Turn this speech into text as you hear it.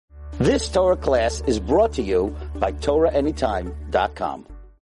This Torah class is brought to you by TorahAnytime.com.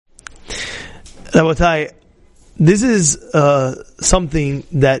 Rabotai, this is something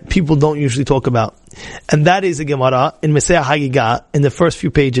that people don't usually talk about. And that is a Gemara in Masechet Hagigah in the first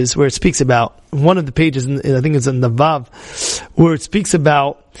few pages where it speaks about, one of the pages, I think it's in the Vav, where it speaks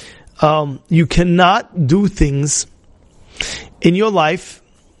about you cannot do things in your life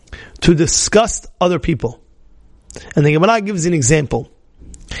to disgust other people. And the Gemara gives an example.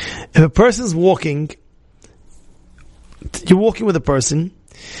 If a person's walking, you're walking with a person,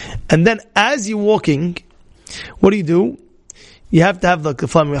 and then as you're walking, what do? You have to have like the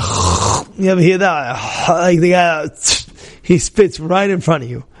phlegm. You ever hear that? Like the guy, he spits right in front of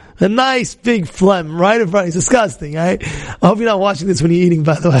you. A nice big phlegm right in front of you. It's disgusting, right? I hope you're not watching this when you're eating,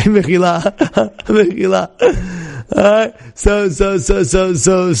 by the way. Mechila. Mechila. Alright? So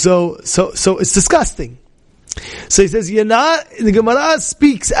it's disgusting. So he says, the Gemara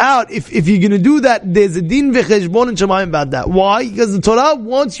speaks out, if you're going to do that, there's a din v'cheshbon and shamayim about that. Why? Because the Torah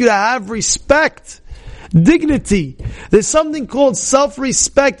wants you to have respect. Dignity. There's something called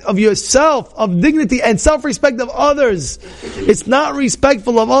self-respect of yourself, of dignity, and self-respect of others. It's not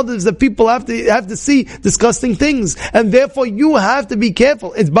respectful of others that people have to see disgusting things, and therefore you have to be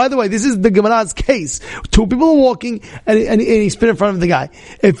careful. It's, by the way, this is the Gemara's case. Two people are walking, and he spit in front of the guy.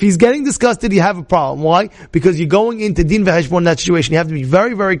 If he's getting disgusted, you have a problem. Why? Because you're going into din v'cheshbon in that situation. You have to be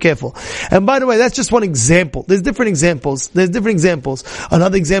very, very careful. And by the way, that's just one example. There's different examples.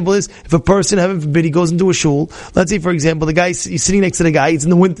 Another example is if a person, heaven forbid, he goes into a shul. Let's say, for example, the guy, you're sitting next to the guy, it's in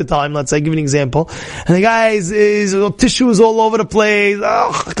the winter time, let's say, give an example, and the guy is tissues all over the place.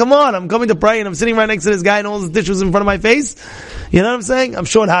 Oh, come on, I'm coming to pray and I'm sitting right next to this guy and all the tissues in front of my face. You know what I'm saying? I'm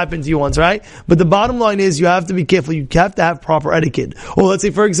sure it happened to you once, right? But the bottom line is you have to be careful. You have to have proper etiquette. Or let's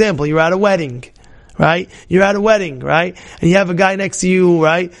say, for example, you're at a wedding. Right? You're at a wedding, right? And you have a guy next to you,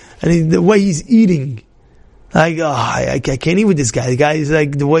 right? And the way he's eating, like, I can't eat with this guy. The guy is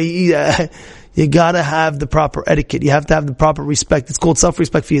like, the way he eats, you gotta have the proper etiquette. You have to have the proper respect. It's called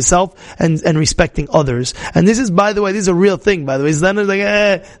self-respect for yourself and respecting others. And this is, by the way, this is a real thing, by the way. It's not like,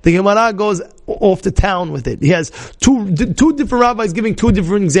 the Gemara goes off the town with it. He has two different rabbis giving two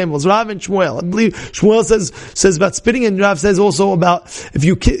different examples. Rav and Shmuel. I believe Shmuel says about spitting, and Rav says also about if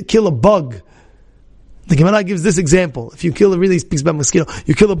you kill a bug. The Gemara gives this example. If you kill really speaks about mosquito.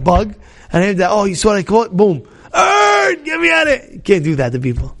 You kill a bug, and then you saw it, boom. Get me at it. You can't do that to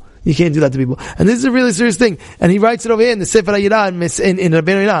people. You can't do that to people. And this is a really serious thing. And he writes it over here in the Sefer HaYirah in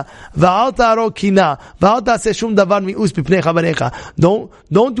Rabbeinu Yonah. V'al ta'aro kina. V'al ta'aseh shum davar mi'us b'pnei chaverecha.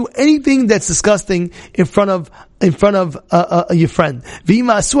 Don't do anything that's disgusting in front of your friend.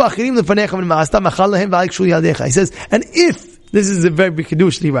 V'ima'asu achirim lefanecha v'ma'asta machal lehem v'al kshu yadecha. He says, and if, this is a very big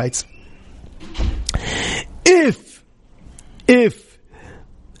Kiddush, he writes, if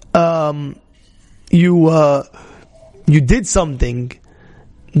you did something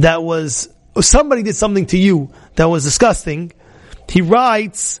that was, somebody did something to you that was disgusting, he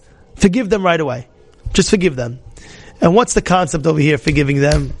writes, forgive them right away. Just forgive them. And what's the concept over here, forgiving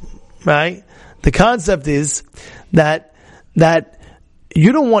them? Right? The concept is that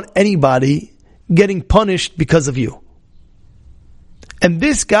you don't want anybody getting punished because of you. And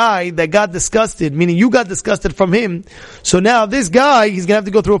this guy that got disgusted, meaning you got disgusted from him, so now this guy, he's gonna have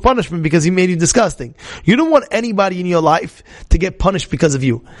to go through a punishment because he made you disgusting. You don't want anybody in your life to get punished because of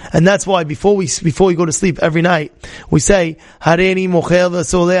you. And that's why before we go to sleep every night, we say, Hareni mochel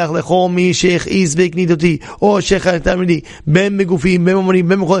v'soleach lechol mi shechiz v'knidoti, or shechar tamidi, ben megufi, ben momoni,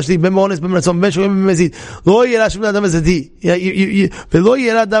 ben mecholashti, ben mohones, ben ratzon, ben shoyim, ben mezid. Lo yera shum adam v'zati. V'lo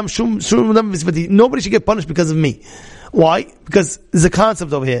yera adam shum adam v'zati. Nobody should get punished because of me. Why? Because there's a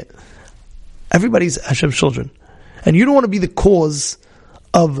concept over here. Everybody's Hashem's children. And you don't want to be the cause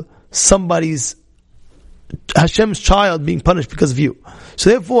of somebody's Hashem's child being punished because of you. So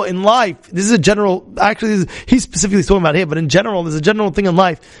therefore, in life, this is a general, actually, he's specifically talking about here, but in general, there's a general thing in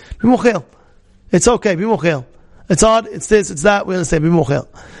life. Be mochel. It's okay, be mochel. It's odd, it's this, it's that, we understand, be mochel.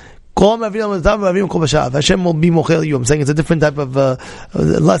 Hashem will be mochel you. I'm saying it's a different type of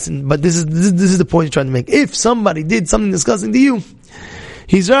lesson, but this is the point you're trying to make. If somebody did something disgusting to you,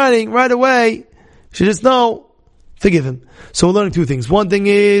 he's writing right away, you should just know, forgive him. So we're learning two things. One thing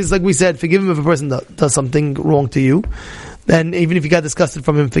is, like we said, forgive him if a person does something wrong to you. Then even if you got disgusted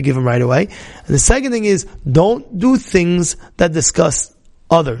from him, forgive him right away. And the second thing is, don't do things that disgust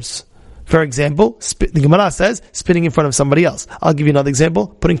others. For example, the Gemara says, spitting in front of somebody else. I'll give you another example,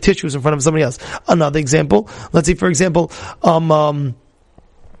 putting tissues in front of somebody else. Another example, let's say, for example, the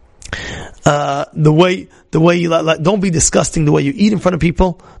way you don't be disgusting the way you eat in front of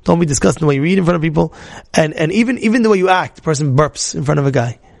people. Don't be disgusting the way you eat in front of people. And even the way you act, the person burps in front of a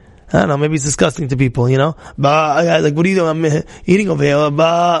guy. I don't know, maybe it's disgusting to people, you know? But, like, what are you doing? I'm eating over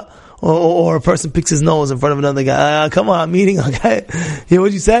here. Or a person picks his nose in front of another guy. Come on, I'm eating, okay? Yeah,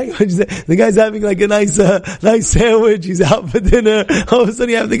 what'd you say? The guy's having like a nice sandwich. He's out for dinner. All of a sudden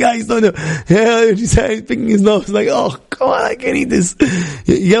you have the guy, he's doing what'd you say? He's picking his nose. Like, oh, come on, I can't eat this.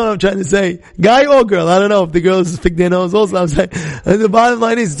 You know what I'm trying to say? Guy or girl? I don't know if the girls pick their nose also. I'm saying, and the bottom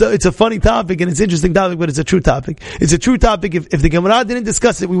line is, it's a funny topic and it's an interesting topic, but it's a true topic. It's a true topic. If the Gemara didn't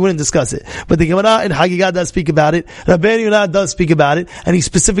discuss it, we wouldn't discuss it. But the Gemara in Hagigah does speak about it. Rabbeinu Yonah does speak about it. And he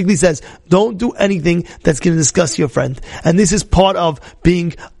specifically says, don't do anything that's going to disgust your friend. And this is part of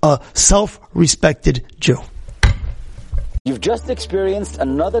being a self-respected Jew. You've just experienced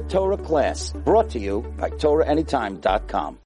another Torah class brought to you by TorahAnytime.com.